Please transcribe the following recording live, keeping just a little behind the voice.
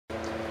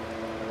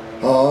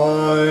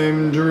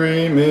I'm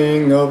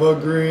dreaming of a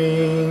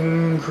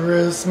green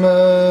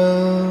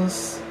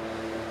Christmas.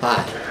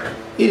 Hi,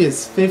 it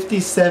is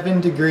 57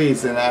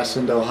 degrees in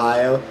Ashland,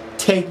 Ohio.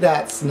 Take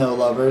that, snow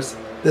lovers.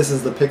 This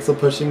is the Pixel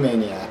Pushing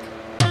Maniac.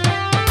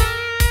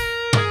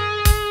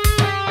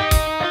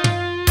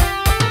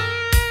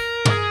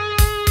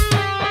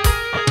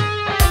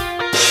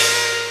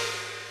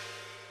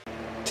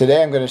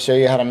 Today I'm going to show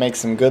you how to make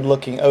some good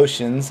looking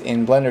oceans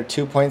in Blender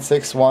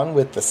 2.61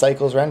 with the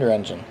Cycles render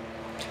engine.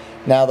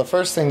 Now the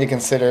first thing to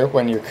consider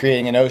when you're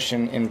creating an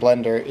ocean in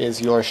Blender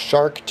is your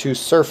shark to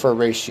surfer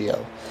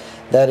ratio.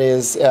 That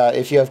is,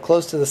 if you have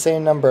close to the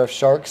same number of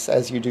sharks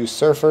as you do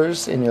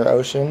surfers in your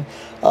ocean,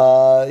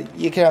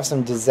 you can have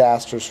some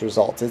disastrous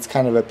results. It's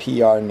kind of a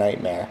PR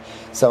nightmare.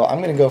 So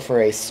I'm going to go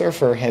for a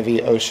surfer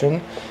heavy ocean,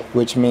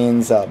 which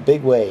means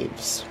big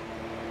waves.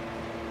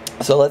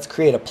 So let's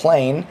create a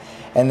plane,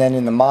 and then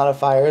in the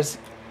modifiers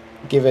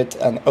give it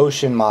an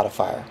ocean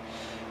modifier,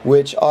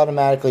 which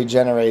automatically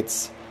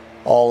generates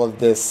all of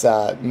this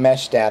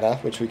mesh data,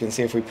 which we can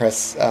see if we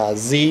press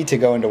Z to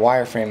go into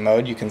wireframe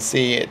mode. You can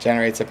see it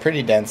generates a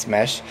pretty dense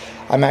mesh.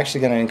 I'm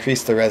actually going to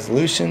increase the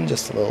resolution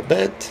just a little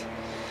bit,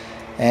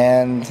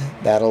 and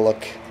that'll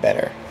look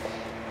better.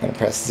 I'm going to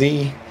press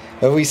Z.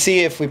 But we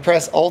see if we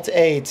press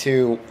Alt-A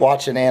to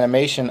watch an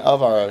animation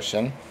of our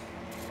ocean,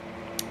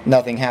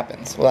 nothing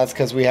happens. Well, that's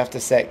because we have to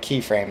set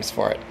keyframes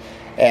for it.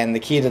 And the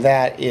key to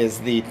that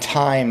is the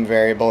time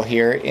variable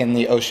here in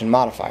the ocean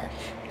modifier.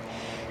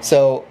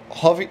 So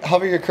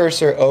hover your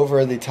cursor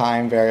over the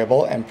time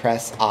variable and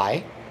press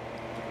I.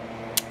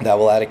 That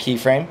will add a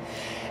keyframe.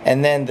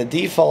 And then the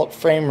default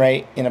frame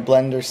rate in a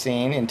Blender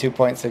scene in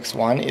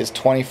 2.61 is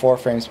 24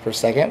 frames per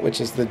second,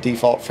 which is the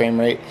default frame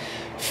rate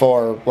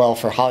for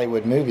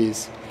Hollywood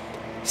movies.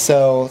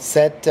 So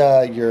set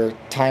your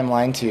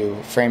timeline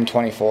to frame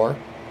 24,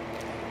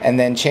 and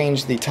then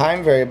change the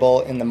time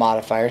variable in the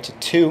modifier to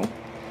 2,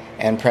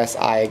 and press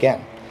I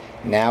again.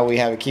 Now we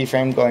have a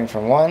keyframe going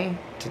from 1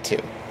 to 2.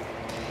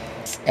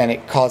 And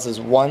it causes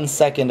 1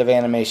 second of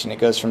animation. It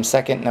goes from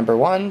second number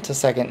 1 to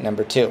second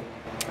number 2.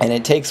 And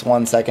it takes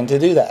 1 second to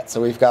do that.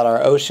 So we've got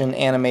our ocean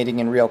animating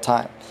in real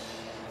time.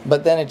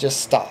 But then it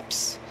just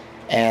stops.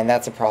 And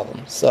that's a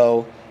problem.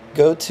 So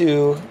go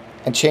to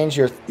and change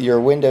your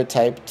window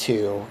type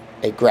to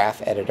a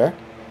graph editor.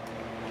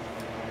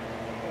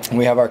 And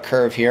we have our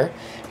curve here.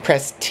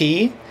 Press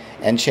T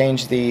and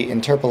change the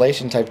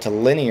interpolation type to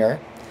linear,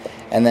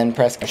 and then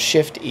press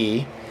Shift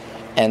E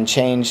and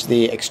change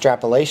the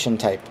extrapolation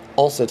type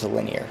also to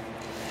linear.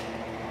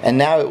 And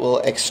now it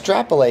will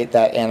extrapolate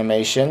that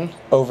animation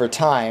over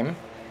time,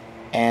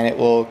 and it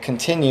will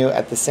continue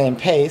at the same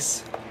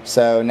pace.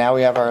 So now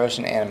we have our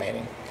ocean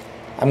animating.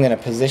 I'm going to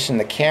position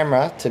the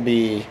camera to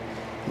be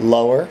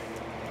lower.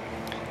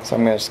 So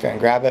I'm just going to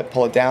grab it,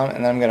 pull it down,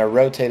 and then I'm going to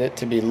rotate it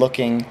to be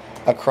looking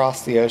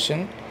across the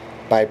ocean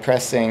by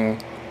pressing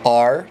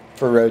R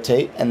for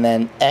rotate, and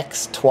then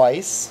X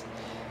twice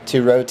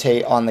to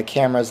rotate on the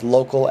camera's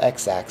local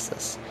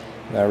X-axis.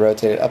 I'm going to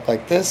rotate it up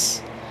like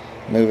this,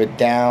 move it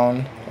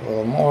down a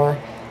little more,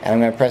 and I'm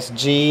going to press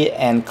G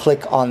and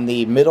click on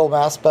the middle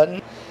mouse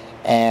button,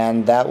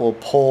 and that will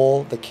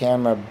pull the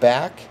camera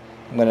back.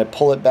 I'm going to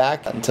pull it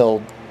back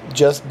until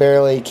just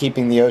barely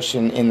keeping the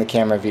ocean in the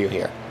camera view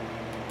here.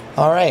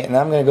 Alright, and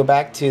now I'm going to go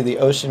back to the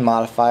ocean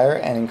modifier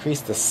and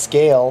increase the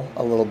scale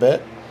a little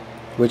bit,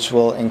 which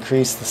will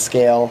increase the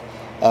scale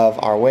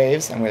of our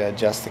waves. I'm going to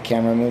adjust the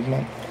camera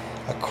movement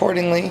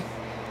accordingly.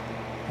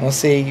 We'll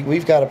see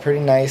we've got a pretty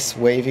nice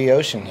wavy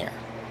ocean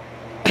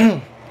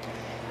here.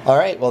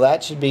 Alright, well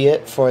that should be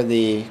it for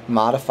the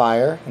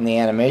modifier and the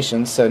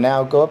animation. So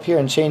now go up here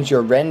and change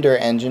your render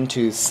engine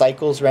to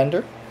Cycles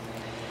render,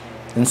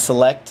 and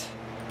select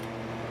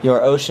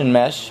your ocean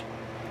mesh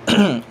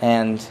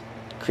and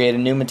create a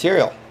new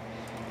material.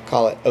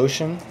 Call it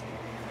ocean.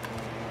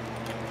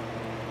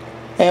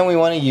 And we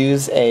want to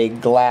use a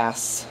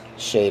glass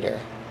shader.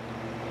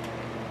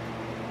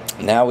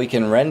 Now we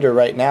can render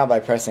right now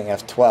by pressing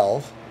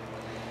F12,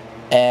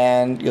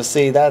 and you'll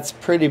see that's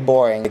pretty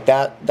boring.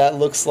 That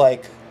looks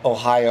like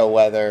Ohio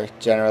weather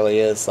generally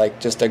is,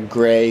 like just a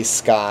gray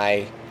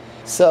sky.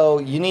 So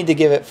you need to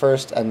give it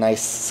first a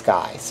nice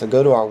sky. So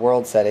go to our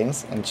world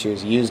settings and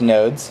choose use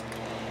nodes,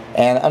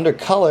 and under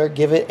color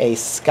give it a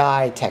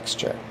sky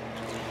texture.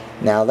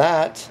 Now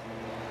that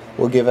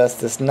will give us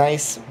this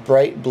nice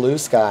bright blue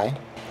sky.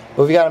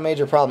 But we've got a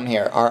major problem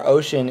here. Our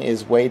ocean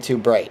is way too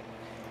bright.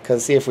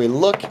 Because see, if we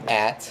look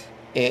at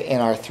it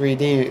in our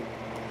 3D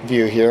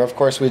view here, of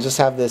course we just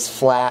have this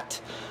flat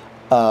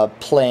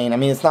plane. I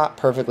mean, it's not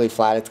perfectly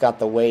flat. It's got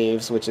the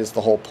waves, which is the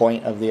whole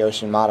point of the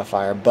ocean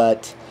modifier,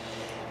 but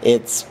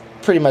it's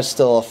pretty much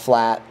still a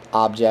flat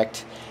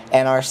object.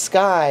 And our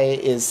sky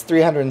is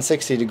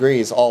 360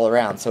 degrees all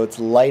around, so it's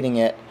lighting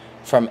it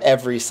from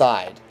every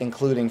side,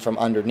 including from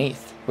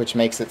underneath, which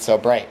makes it so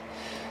bright.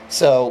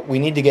 So we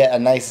need to get a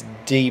nice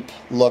deep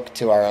look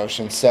to our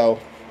ocean. So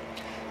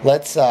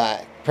let's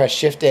press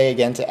Shift A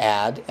again to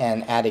add,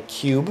 and add a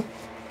cube.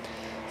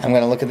 I'm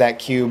going to look at that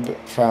cube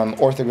from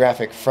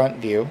orthographic front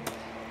view,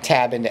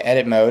 tab into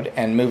edit mode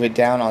and move it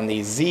down on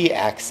the Z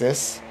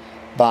axis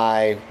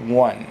by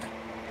 1.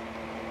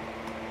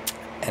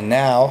 And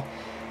now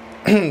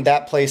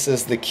that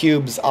places the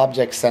cube's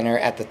object center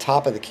at the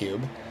top of the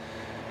cube.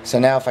 So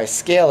now if I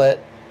scale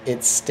it,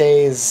 it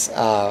stays,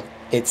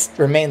 it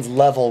remains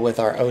level with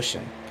our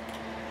ocean.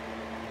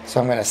 So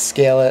I'm going to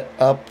scale it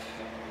up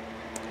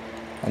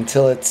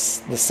until it's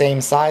the same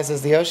size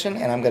as the ocean,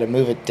 and I'm going to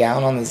move it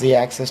down on the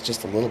Z-axis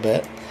just a little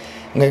bit.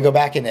 I'm going to go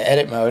back into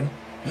edit mode,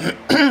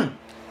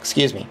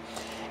 excuse me,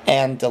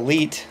 and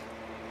delete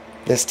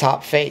this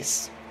top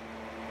face.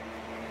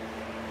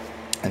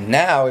 And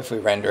now if we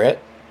render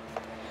it,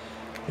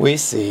 we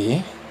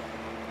see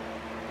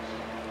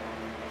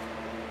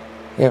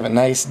we have a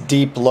nice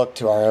deep look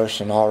to our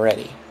ocean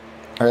already,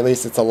 or at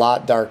least it's a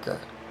lot darker.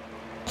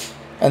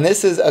 And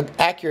this is an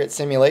accurate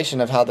simulation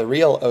of how the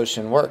real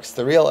ocean works.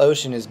 The real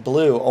ocean is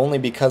blue only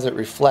because it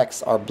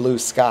reflects our blue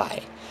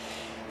sky.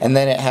 And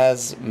then it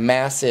has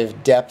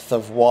massive depth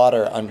of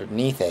water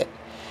underneath it.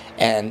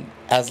 And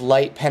as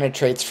light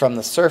penetrates from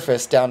the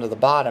surface down to the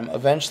bottom,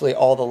 eventually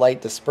all the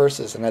light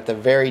disperses. And at the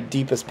very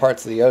deepest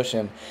parts of the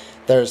ocean,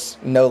 there's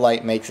no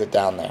light makes it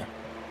down there,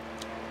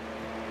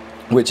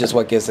 which is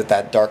what gives it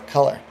that dark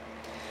color.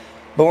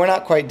 But we're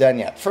not quite done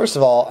yet. First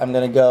of all, I'm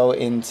going to go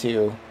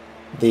into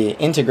the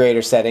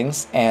integrator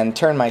settings and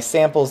turn my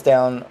samples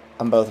down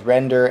on both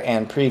render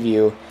and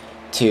preview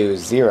to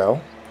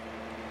 0.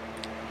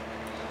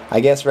 I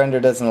guess render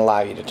doesn't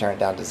allow you to turn it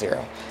down to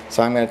 0,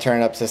 so I'm going to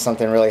turn it up to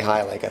something really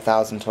high like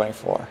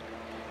 1024.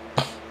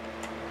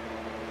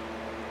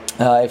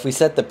 If we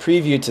set the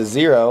preview to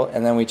 0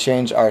 and then we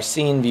change our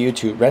scene view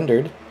to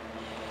rendered,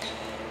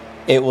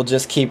 it will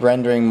just keep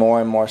rendering more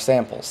and more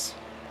samples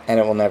and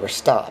it will never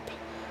stop,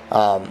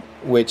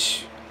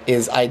 which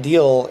is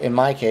ideal in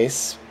my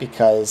case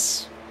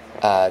because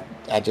I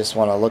just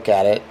want to look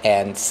at it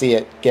and see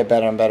it get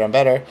better and better and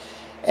better,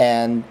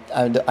 and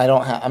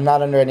I'm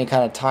not under any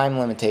kind of time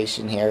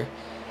limitation here.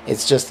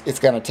 It's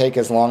going to take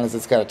as long as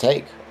it's going to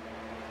take.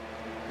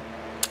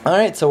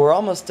 Alright, so we're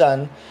almost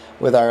done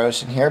with our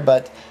ocean here,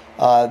 but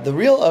the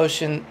real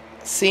ocean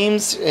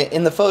seems,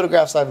 in the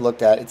photographs I've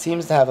looked at, it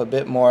seems to have a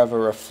bit more of a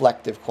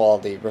reflective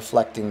quality,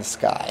 reflecting the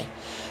sky,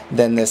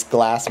 than this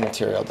glass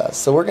material does.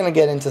 So we're going to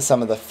get into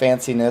some of the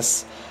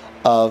fanciness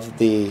of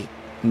the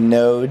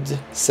node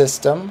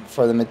system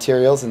for the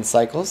materials and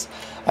cycles.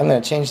 I'm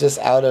going to change this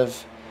out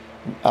of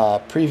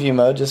preview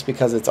mode just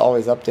because it's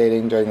always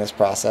updating during this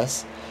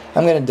process.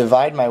 I'm going to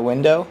divide my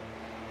window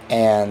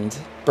and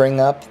bring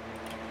up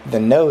the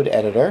node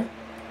editor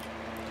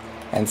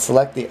and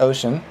select the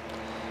ocean,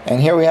 and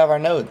here we have our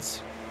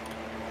nodes.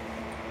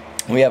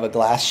 We have a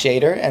glass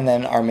shader and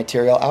then our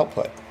material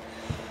output.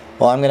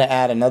 Well, I'm going to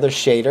add another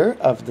shader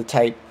of the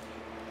type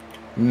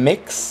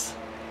mix,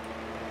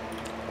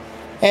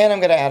 and I'm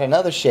going to add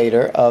another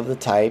shader of the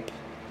type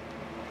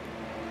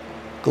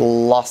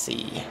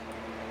glossy.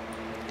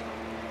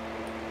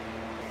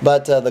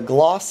 But the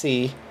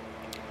glossy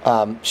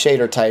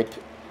shader type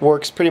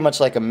works pretty much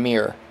like a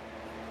mirror,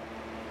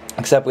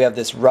 except we have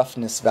this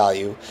roughness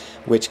value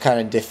which kind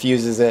of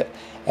diffuses it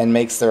and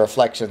makes the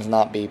reflections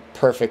not be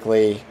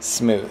perfectly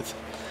smooth.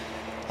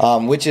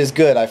 Which is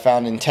good. I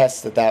found in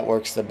tests that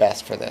works the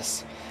best for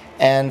this.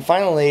 And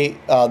finally,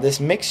 this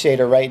mix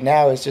shader right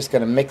now is just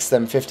going to mix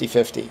them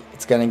 50-50.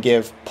 It's going to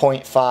give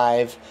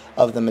 0.5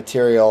 of the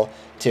material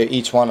to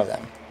each one of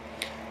them.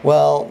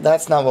 Well,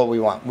 that's not what we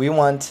want. We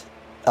want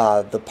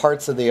the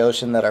parts of the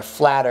ocean that are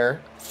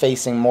flatter,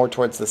 facing more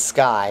towards the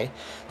sky,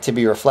 to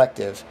be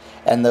reflective,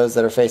 and those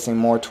that are facing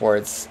more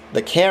towards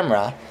the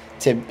camera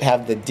to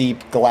have the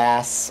deep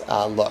glass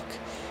look.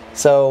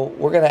 So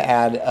we're going to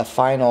add a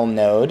final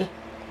node.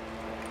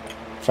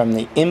 From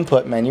the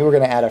input menu, we're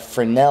going to add a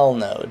Fresnel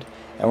node,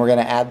 and we're going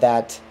to add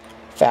that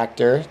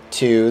factor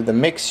to the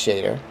mix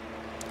shader.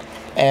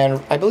 And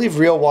I believe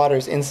real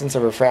water's instance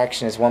of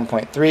refraction is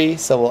 1.3,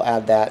 so we'll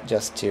add that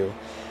just to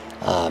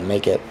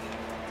make it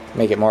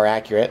more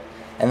accurate.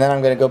 And then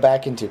I'm going to go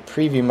back into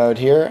preview mode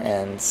here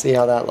and see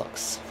how that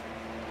looks.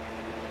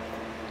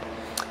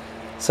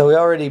 So we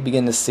already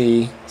begin to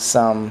see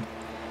some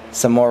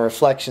more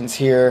reflections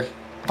here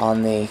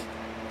on the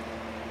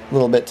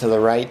little bit to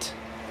the right.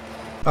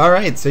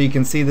 Alright, so you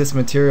can see this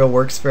material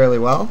works fairly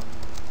well.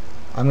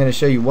 I'm going to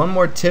show you one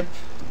more tip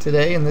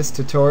today in this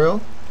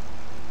tutorial,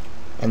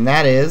 and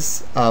that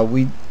is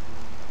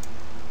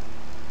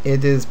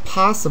it is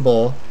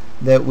possible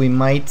that we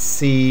might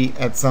see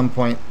at some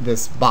point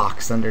this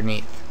box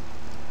underneath,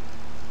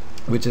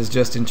 which is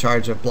just in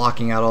charge of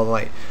blocking out all the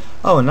light.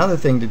 Oh, another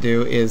thing to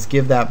do is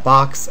give that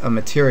box a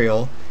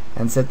material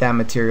and set that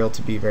material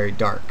to be very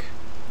dark.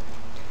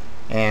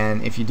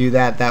 And if you do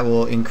that, that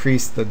will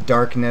increase the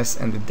darkness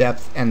and the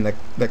depth and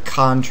the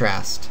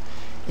contrast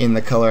in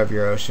the color of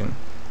your ocean.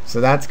 So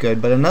that's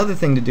good. But another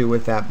thing to do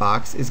with that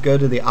box is go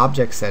to the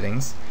object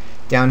settings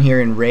down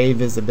here in ray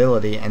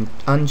visibility and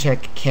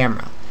uncheck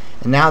camera.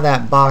 And now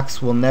that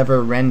box will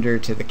never render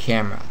to the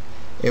camera.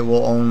 It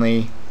will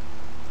only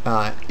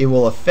it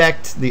will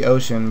affect the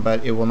ocean,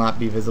 but it will not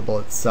be visible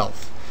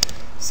itself.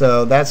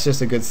 So that's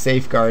just a good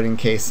safeguard in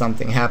case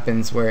something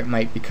happens where it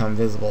might become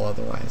visible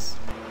otherwise.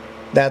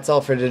 That's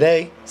all for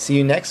today. See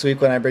you next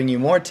week when I bring you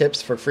more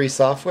tips for free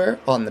software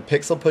on the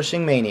Pixel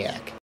Pushing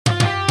Maniac.